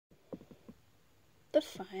The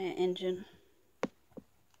fire engine.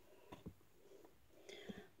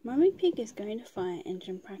 Mummy Pig is going to fire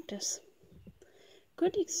engine practice.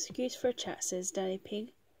 Good excuse for a chat, says Daddy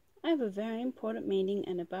Pig. I have a very important meeting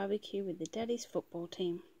and a barbecue with the Daddy's football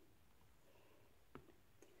team.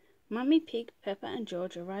 Mummy Pig, Peppa and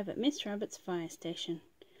George arrive at Miss Rabbit's fire station.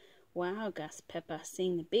 Wow, gasps Peppa,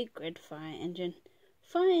 seeing the big red fire engine.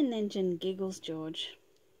 Fire engine, giggles George.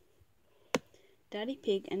 Daddy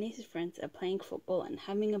Pig and his friends are playing football and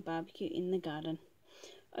having a barbecue in the garden.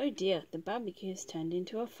 Oh dear, the barbecue has turned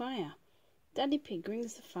into a fire. Daddy Pig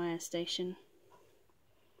rings the fire station.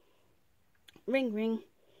 Ring, ring.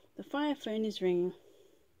 The fire phone is ringing.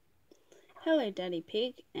 Hello, Daddy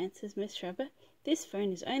Pig, answers Miss Rabbit. This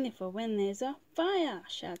phone is only for when there's a fire,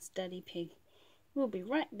 shouts Daddy Pig. We'll be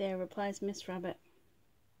right there, replies Miss Rabbit.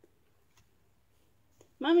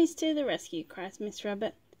 Mummy's to the rescue, cries Miss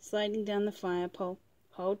Rabbit, sliding down the fire pole.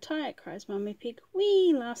 Hold tight, cries Mummy Pig.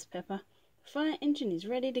 Whee, laughs Peppa. The fire engine is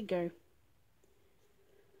ready to go.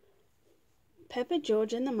 Peppa,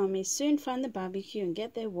 George and the mummies soon find the barbecue and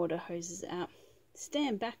get their water hoses out.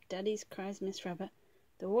 Stand back, daddies, cries Miss Rabbit.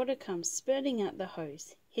 The water comes spurting out the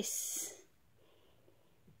hose. Hiss!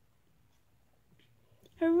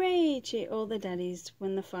 Hooray! Cheer all the daddies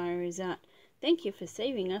when the fire is out. Thank you for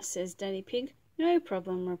saving us, says Daddy Pig. No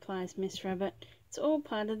problem, replies Miss Rabbit. It's all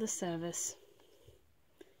part of the service.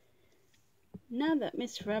 Now that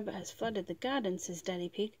Miss Rabbit has flooded the garden, says Daddy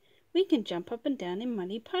Pig, we can jump up and down in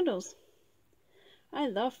muddy puddles. I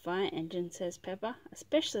love fire engines, says Peppa,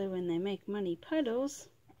 especially when they make muddy puddles.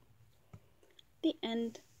 The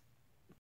end.